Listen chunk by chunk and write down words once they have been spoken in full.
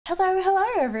Hello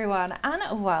everyone,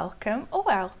 and welcome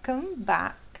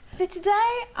back. So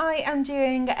today I am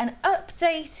doing an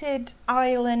updated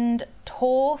island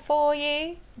tour for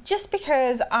you, just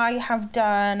because I have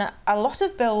done a lot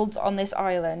of builds on this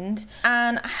island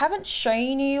and I haven't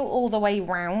shown you all the way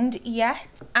round yet.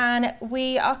 And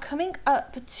we are coming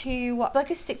up to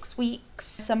like a 6 weeks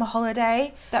summer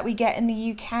holiday that we get in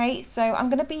the UK, so I'm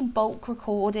going to be bulk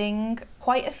recording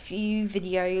quite a few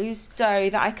videos so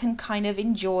that I can kind of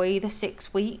enjoy the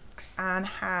 6 weeks and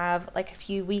have like a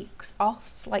few weeks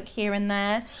off like here and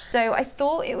there. So I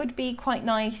thought it would be quite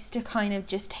nice to kind of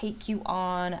just take you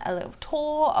on a little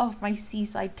tour of my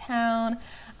seaside town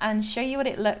and show you what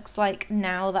it looks like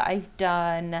now that I've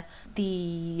done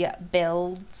the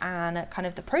builds and kind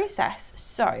of the process.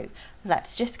 So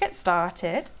let's just get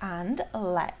started and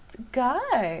let's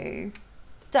go.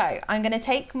 So I'm going to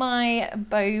take my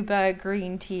boba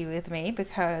green tea with me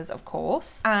because of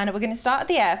course, and we're going to start at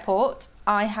the airport.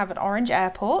 I have an orange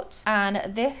airport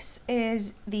and this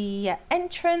is the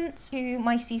entrance to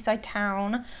my seaside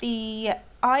town. The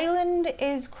island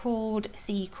is called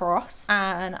Seacross,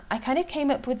 and I kind of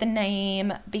came up with the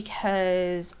name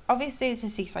because obviously it's a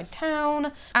seaside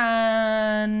town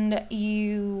and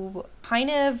you kind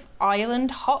of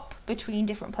island hop between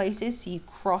different places, so you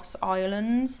cross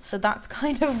islands, so that's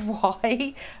kind of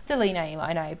why. Silly name,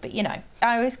 I know, but you know,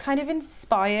 I was kind of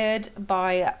inspired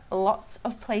by lots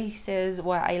of places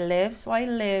where I live. So I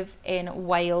live in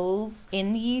Wales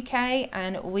in the UK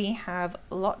and we have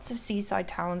lots of seaside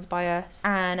towns by us,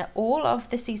 and all of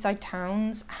the seaside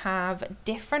towns have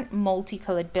different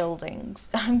multicolored buildings.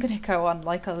 I'm gonna go on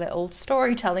like a little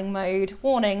storytelling mode.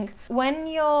 Warning, when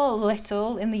you're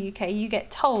little in the UK you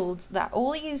get told that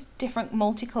all these different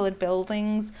multicolored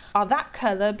buildings are that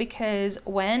color because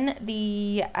when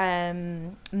the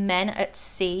men at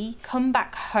sea come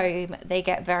back home they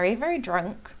get very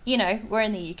drunk. You know, we're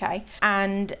in the UK,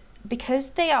 and because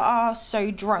they are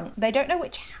so drunk they don't know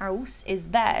which house is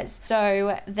theirs,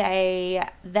 so they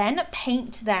then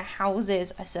paint their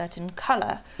houses a certain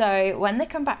colour. So when they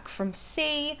come back from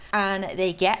sea and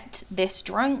they get this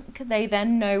drunk, they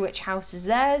then know which house is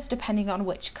theirs depending on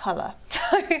which colour.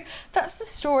 So that's the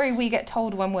story we get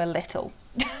told when we're little.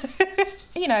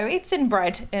 You know, it's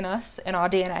inbred in us, in our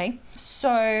DNA.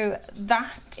 So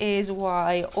that is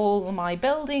why all my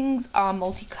buildings are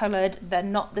multicolored. They're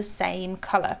not the same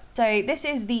color. So this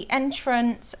is the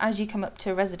entrance as you come up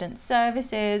to resident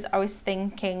services. I was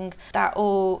thinking that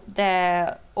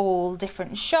they're all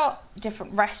different shops,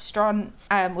 different restaurants.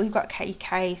 We've got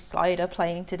KK Slider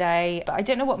playing today, but I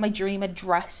don't know what my dream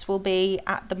address will be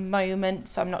at the moment,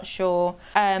 so I'm not sure.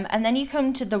 And then you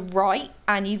come to the right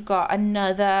and you've got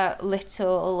another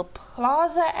little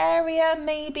plaza area,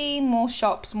 maybe more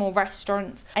shops, more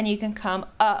restaurants, and you can come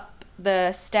up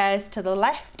the stairs to the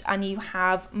left and you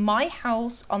have my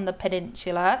house on the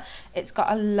peninsula. It's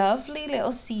got a lovely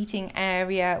little seating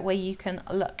area where you can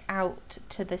look out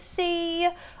to the sea.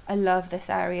 I love this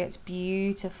area, it's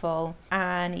beautiful.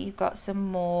 And you've got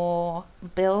some more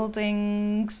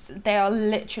buildings. They are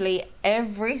literally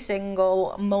every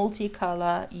single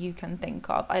multicolour you can think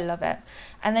of. I love it.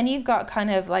 And then you've got kind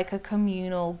of like a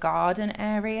communal garden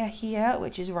area here,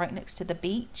 which is right next to the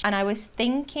beach. And I was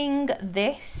thinking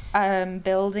this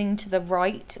building to the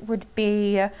right would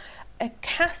be a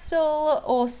castle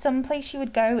or some place you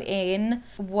would go in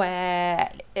where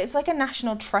it's like a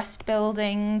National Trust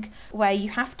building where you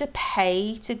have to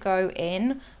pay to go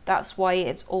in. That's why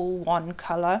it's all one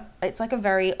colour. It's like a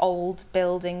very old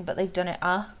building, but they've done it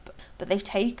up. But they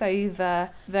take over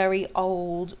very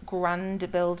old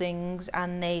grand buildings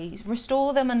and they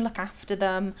restore them and look after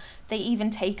them. They even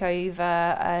take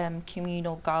over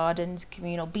communal gardens,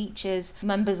 communal beaches.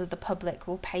 Members of the public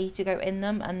will pay to go in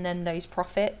them, and then those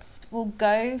profits will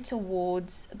go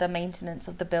towards the maintenance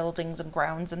of the buildings and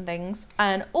grounds and things.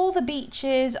 And all the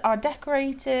beaches are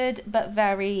decorated but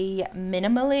very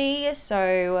minimally,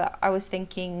 so I was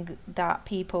thinking that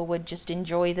people would just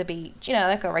enjoy the beach, you know,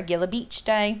 like a regular beach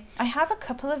day. I have a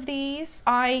couple of these.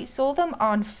 I saw them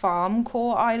on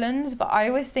Towncore islands, but I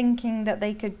was thinking that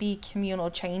they could be communal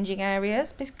changing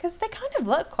areas because they kind of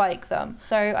look like them,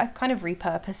 so I've kind of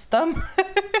repurposed them.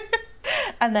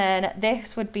 And then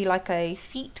this would be like a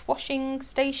feet washing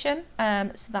station,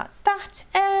 so that's that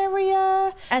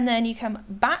area. And then you come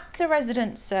back to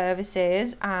resident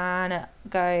services and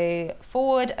go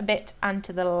forward a bit and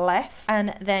to the left,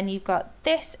 and then you've got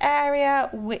this area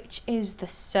which is the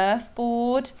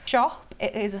surfboard shop.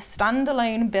 It is a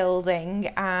standalone building,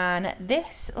 and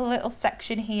this little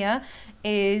section here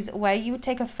is where you would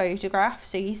take a photograph.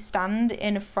 So you stand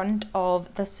in front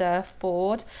of the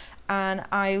surfboard and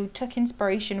I took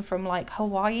inspiration from like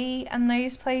Hawaii and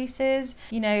those places,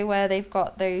 you know, where they've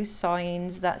got those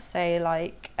signs that say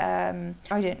like I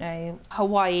don't know,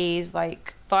 Hawaii is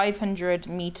like 500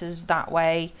 meters that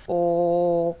way,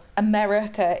 or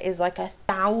America is like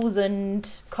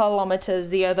 1,000 kilometers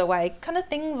the other way, kind of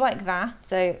things like that.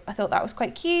 So I thought that was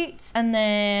quite cute. And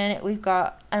then we've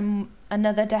got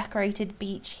another decorated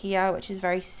beach here, which is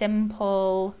very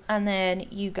simple. And then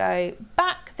you go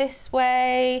back this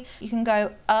way, you can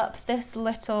go up this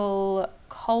little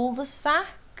cul-de-sac,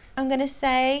 I'm gonna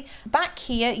say. Back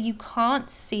here you can't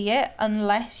see it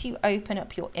unless you open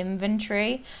up your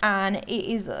inventory, and it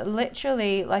is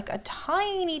literally like a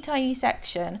tiny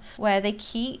section where they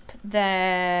keep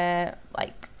their,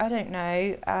 like, I don't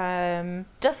know,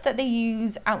 stuff that they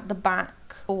use out the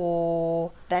back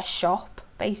for their shop,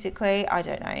 basically. I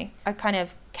don't know, I kind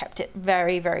of kept it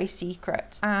very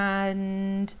secret.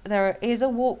 And there is a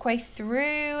walkway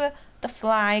through the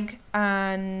flag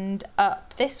and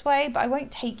up this way, but I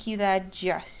won't take you there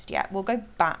just yet. We'll go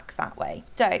back that way.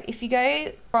 So if you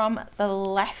go from the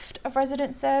left of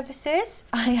resident services,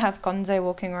 I have Gonzo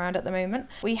walking around at the moment,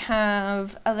 we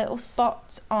have a little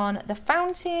spot on the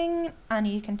fountain, and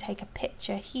you can take a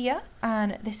picture here.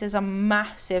 And this is a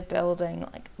massive building,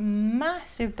 like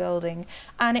massive building,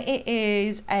 and it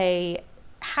is a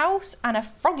house and a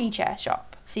froggy chair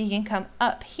shop. So you can come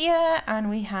up here and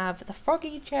we have the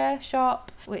froggy chair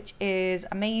shop, which is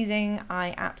amazing.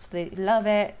 I absolutely love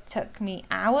it. Took me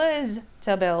hours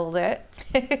to build it.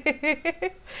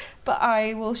 But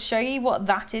I will show you what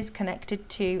that is connected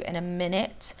to in a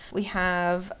minute. We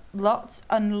have lots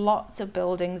and lots of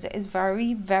buildings. It is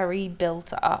very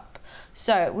built up.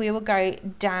 So we will go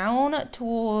down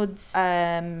towards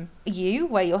you,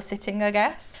 where you're sitting, I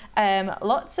guess.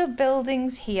 Lots of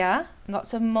buildings here,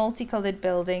 lots of multicolored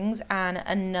buildings, and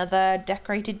another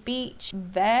decorated beach.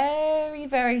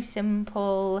 Very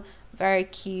simple, very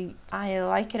cute. I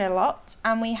like it a lot.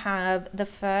 And we have the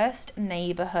first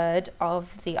neighborhood of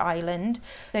the island.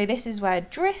 So this is where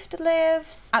Drift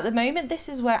lives. At the moment, this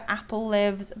is where Apple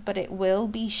lives, but it will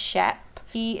be Shep.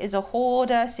 He is a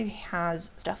hoarder, so he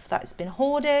has stuff that's been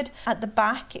hoarded. At the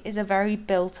back is a very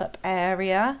built up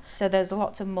area, so there's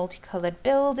lots of multicolored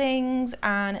buildings.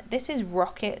 And this is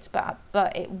Rocket,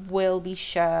 but it will be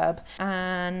Sherb.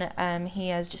 And he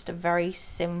has just a very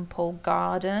simple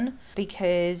garden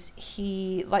because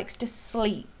he likes to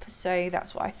sleep, so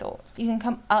that's what I thought. You can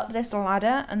come up this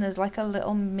ladder and there's like a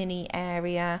little mini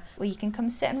area where you can come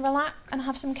sit and relax and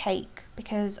have some cake,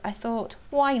 because I thought,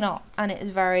 why not? And it is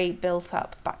very built up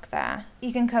back there.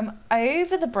 You can come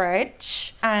over the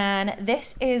bridge, and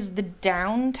this is the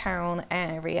downtown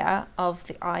area of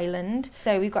the island.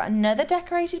 So we've got another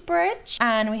decorated bridge,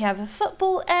 and we have a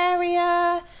football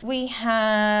area. We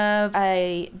have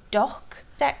a dock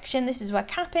section. This is where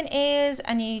Cap'n is,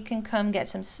 and you can come get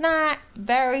some snacks.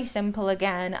 Very simple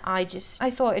again. I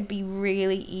thought it'd be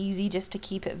really easy just to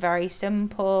keep it very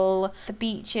simple. The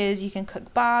beaches, you can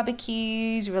cook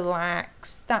barbecues,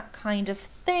 relax, that kind of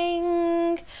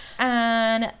thing.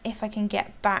 And if I can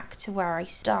get back to where I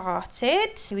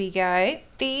started, here we go.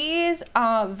 These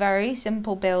are very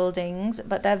simple buildings,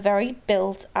 but they're very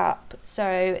built up.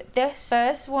 So this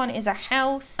first one is a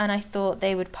house, and I thought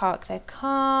they would park their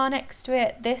car next to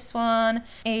it. This one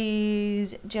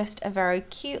is just a very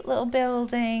cute little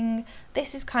building.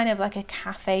 This is kind of like a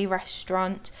cafe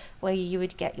restaurant where you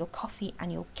would get your coffee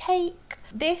and your cake.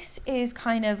 This is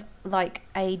kind of like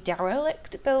a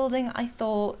derelict building, I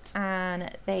thought,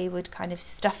 and they would kind of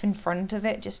stuff in front of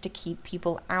it just to keep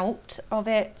people out of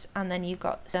it. And then you've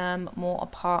got some more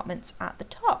apartments at the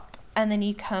top. And then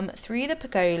you come through the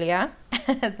Pagolia,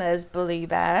 there's Blue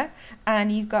Bear,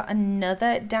 and you've got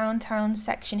another downtown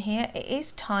section here. It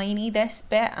is tiny, this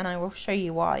bit, and I will show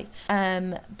you why.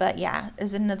 But yeah,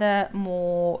 there's another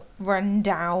more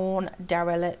rundown,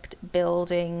 derelict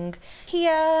building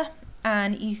here.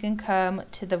 And you can come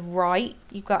to the right,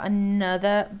 you've got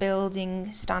another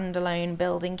building, standalone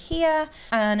building here,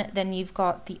 and then you've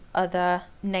got the other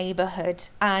neighborhood,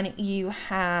 and you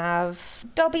have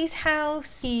Dobby's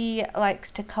house. He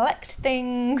likes to collect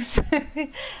things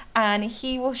and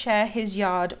he will share his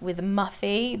yard with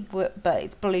Muffy, but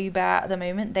it's Blue Bear at the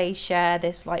moment. They share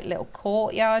this like little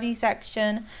courtyardy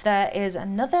section. There is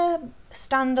another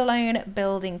standalone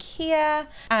building here,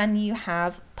 and you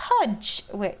have Pudge,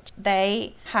 which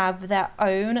they have their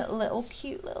own little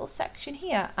cute little section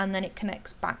here, and then it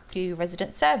connects back to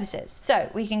resident services. So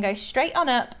we can go straight on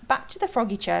up back to the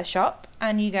Froggy Chair shop,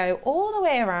 and you go all the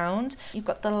way around. You've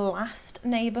got the last last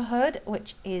neighbourhood,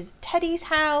 which is Teddy's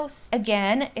house.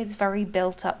 Again, it's very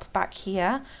built up back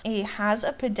here. It has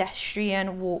a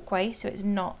pedestrian walkway, so it's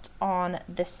not on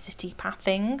the city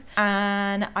pathing.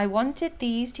 And I wanted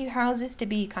these two houses to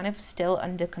be kind of still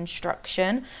under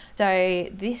construction. So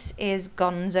this is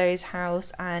Gonzo's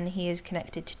house, and he is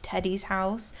connected to Teddy's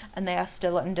house, and they are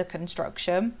still under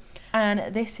construction.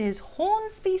 And this is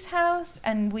Hornsby's house,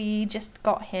 and we just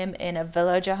got him in a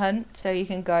villager hunt, so you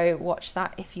can go watch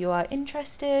that if you are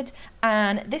interested.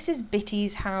 And this is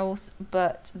Bitty's house,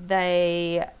 but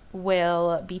they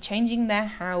will be changing their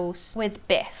house with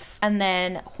Biff, and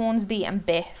then Hornsby and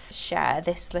Biff share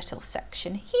this little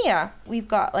section here. We've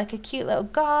got like a cute little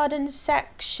garden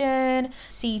section,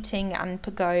 seating and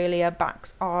pergola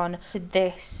backs on to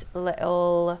this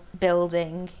little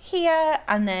building here,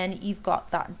 and then you've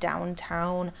got that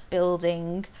downtown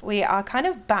building. We are kind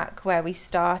of back where we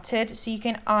started, so you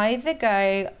can either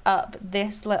go up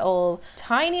this little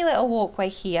tiny little walkway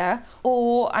here,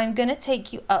 or I'm gonna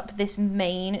take you up this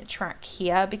main track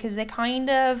here because they kind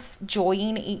of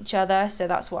join each other, so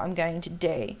that's what I'm going to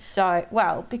do. So,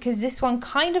 well, because this one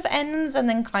kind of ends and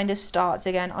then kind of starts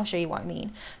again, I'll show you what I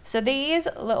mean. So these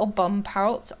little bump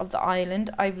outs of the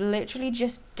island I've literally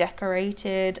just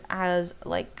decorated as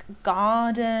like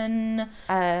garden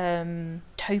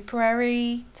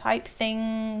topiary type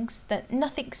things, that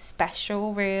nothing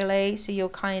special really, so you'll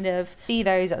kind of see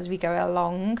those as we go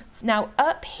along. Now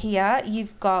up here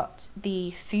you've got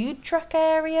the food truck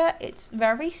area. It's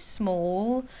very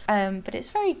small, but it's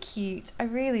very cute. I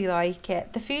really like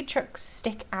it. The food trucks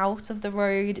stick out of the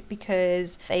road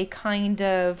because they kind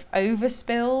of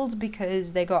overspilled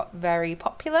because they got very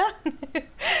popular.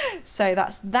 So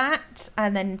that's that,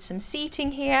 and then some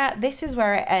seating here. This is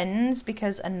where it ends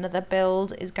because another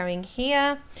build is going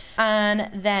here, and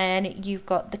then you've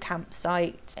got the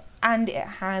campsite, and it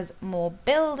has more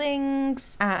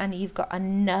buildings, and you've got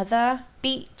another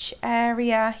beach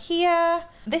area here.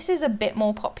 This is a bit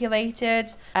more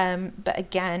populated, but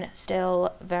again,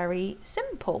 still very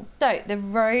simple. So the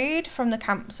road from the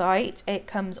campsite, it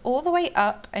comes all the way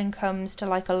up and comes to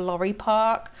like a lorry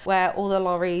park where all the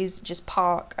lorries just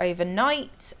park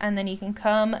overnight, and then you can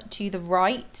come to the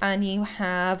right and you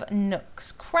have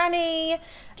Nook's Cranny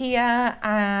here,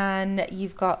 and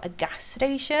you've got a gas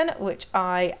station, which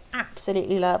I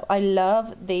absolutely love. I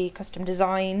love the custom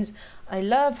designs. I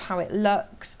love how it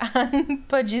looks, and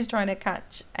Pudge is trying to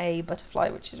catch a butterfly,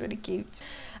 which is really cute.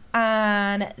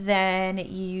 And then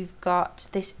you've got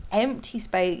this empty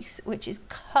space which is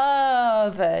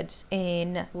covered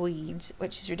in weeds,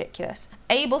 which is ridiculous.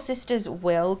 Able Sisters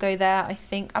will go there. I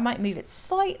think I might move it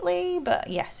slightly, but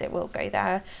yes, it will go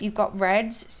there. You've got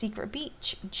Red's Secret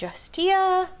Beach just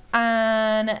here,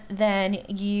 and then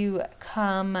you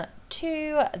come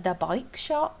to the bike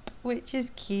shop, which is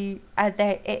cute.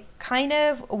 It kind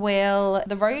of will,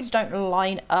 the roads don't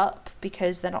line up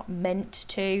because they're not meant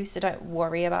to, so don't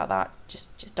worry about that,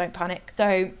 just don't panic.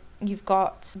 So you've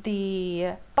got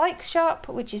the bike shop,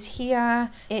 which is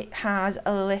here. It has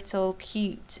a little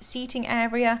cute seating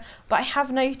area, but I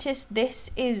have noticed this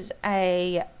is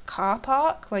a car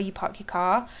park where you park your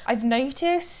car. I've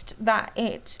noticed that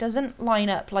it doesn't line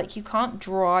up, like you can't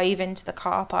drive into the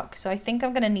car park, so I think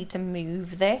I'm gonna need to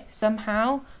move this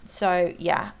somehow. So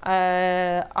yeah,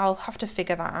 I'll have to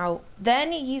figure that out.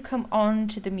 Then you come on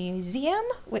to the museum,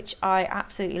 which I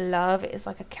absolutely love. It's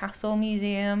like a castle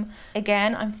museum.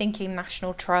 Again, I'm thinking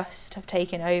National Trust have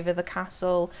taken over the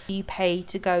castle. You pay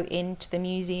to go into the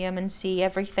museum and see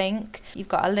everything. You've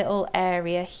got a little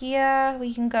area here where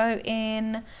you can go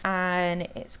in, and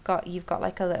you've got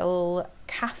like a little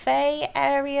cafe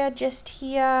area just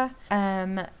here,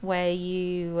 where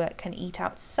you can eat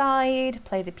outside,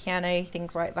 play the piano,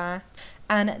 things like that.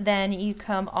 And then you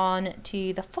come on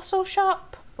to the fossil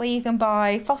shop, where you can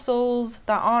buy fossils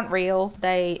that aren't real.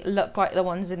 They look like the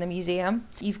ones in the museum.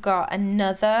 You've got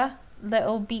another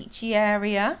little beachy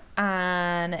area,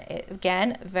 and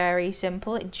again, very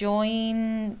simple. It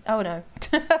joins, oh no,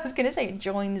 I was gonna say it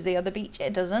joins the other beach.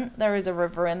 It doesn't. There is a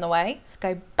river in the way. Let's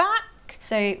go back.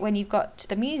 So when you've got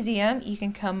the museum, you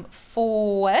can come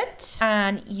forward,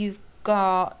 and you've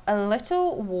got a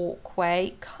little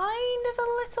walkway, kind of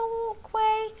a little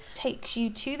walkway, takes you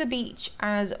to the beach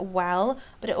as well,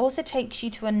 but it also takes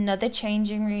you to another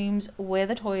changing rooms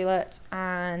with a toilet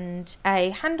and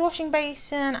a hand washing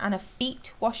basin and a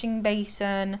feet washing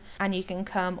basin. And you can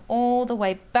come all the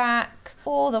way back,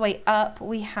 all the way up.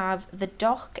 We have the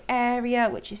dock area,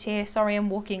 which is here. Sorry,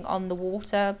 I'm walking on the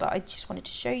water, but I just wanted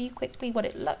to show you quickly what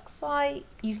it looks like.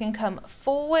 You can come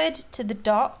forward to the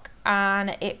dock,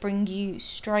 and it brings you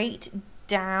straight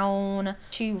down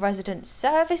to resident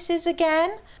services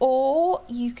again, or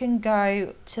you can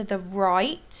go to the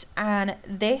right, and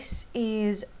this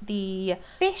is the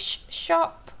fish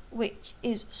shop, which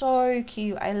is so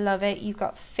cute. I love it. You've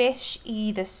got fish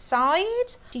either side,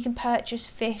 so you can purchase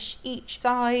fish each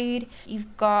side.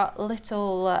 You've got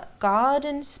little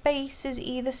garden spaces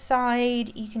either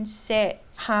side. You can sit,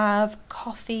 have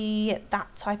coffee,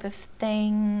 that type of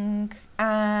thing,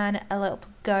 and a little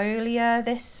pergola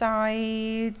this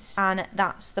side, and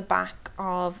that's the back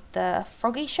of the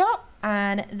froggy shop.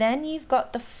 And then you've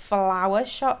got the flower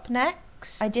shop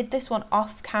next. I did this one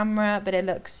off camera, but it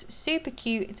looks super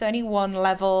cute. It's only one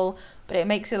level, but it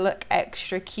makes it look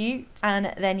extra cute.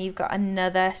 And then you've got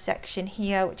another section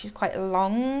here, which is quite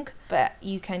long, but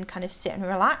you can kind of sit and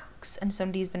relax, and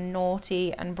somebody's been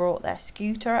naughty and brought their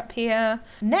scooter up here.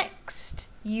 Next,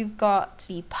 you've got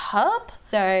the pub.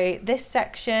 So this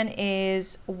section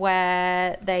is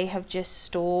where they have just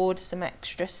stored some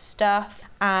extra stuff,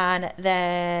 and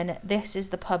then this is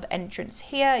the pub entrance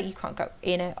here. You can't go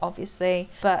in it obviously,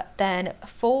 but then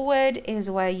forward is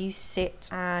where you sit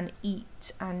and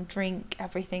eat and drink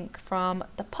everything from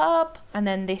the pub, and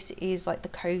then this is like the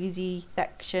cozy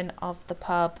section of the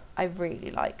pub. I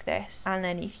really like this. And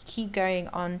then if you keep going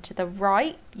on to the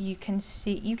right, you can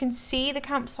see the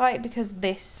campsite because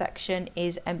this section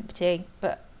is empty,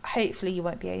 but hopefully you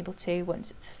won't be able to once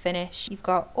it's finished. You've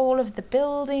got all of the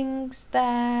buildings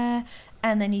there,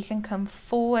 and then you can come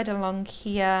forward along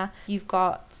here. You've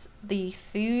got the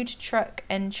food truck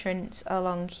entrance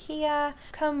along here.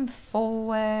 Come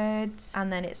forwards,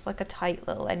 and then it's like a tight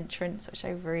little entrance, which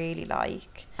I really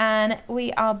like. And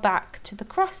we are back to the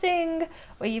crossing,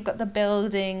 where you've got the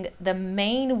building, the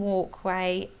main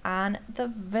walkway, and the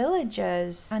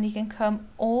villagers. And you can come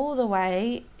all the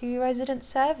way to resident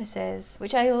services,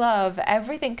 which I love.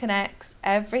 Everything connects,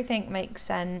 everything makes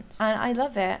sense, and I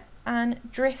love it. And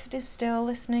Drift is still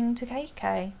listening to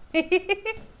KK.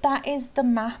 That is the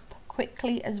map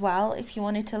quickly as well, if you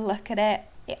wanted to look at it.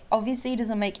 It obviously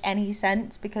doesn't make any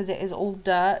sense because it is all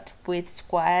dirt with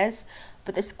squares,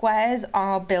 but the squares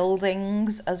are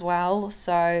buildings as well,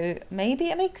 so maybe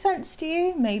it makes sense to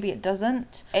you, maybe it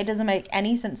doesn't. It doesn't make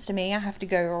any sense to me. I have to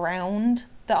go around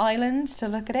the island to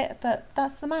look at it, but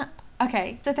that's the map.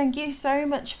 Okay, so thank you so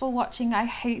much for watching. I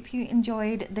hope you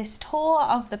enjoyed this tour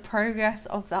of the progress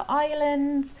of the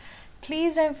islands.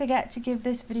 Please don't forget to give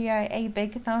this video a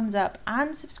big thumbs up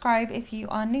and subscribe if you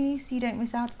are new so you don't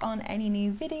miss out on any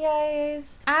new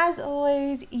videos. As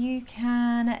always, you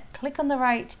can click on the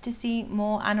right to see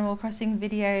more Animal Crossing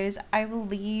videos. I will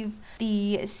leave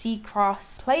the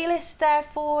Seacross playlist there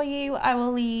for you. I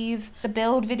will leave the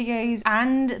build videos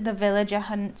and the villager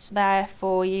hunts there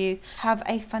for you. Have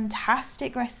a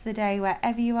fantastic rest of the day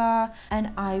wherever you are,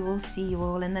 and I will see you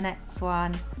all in the next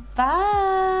one.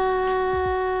 Bye!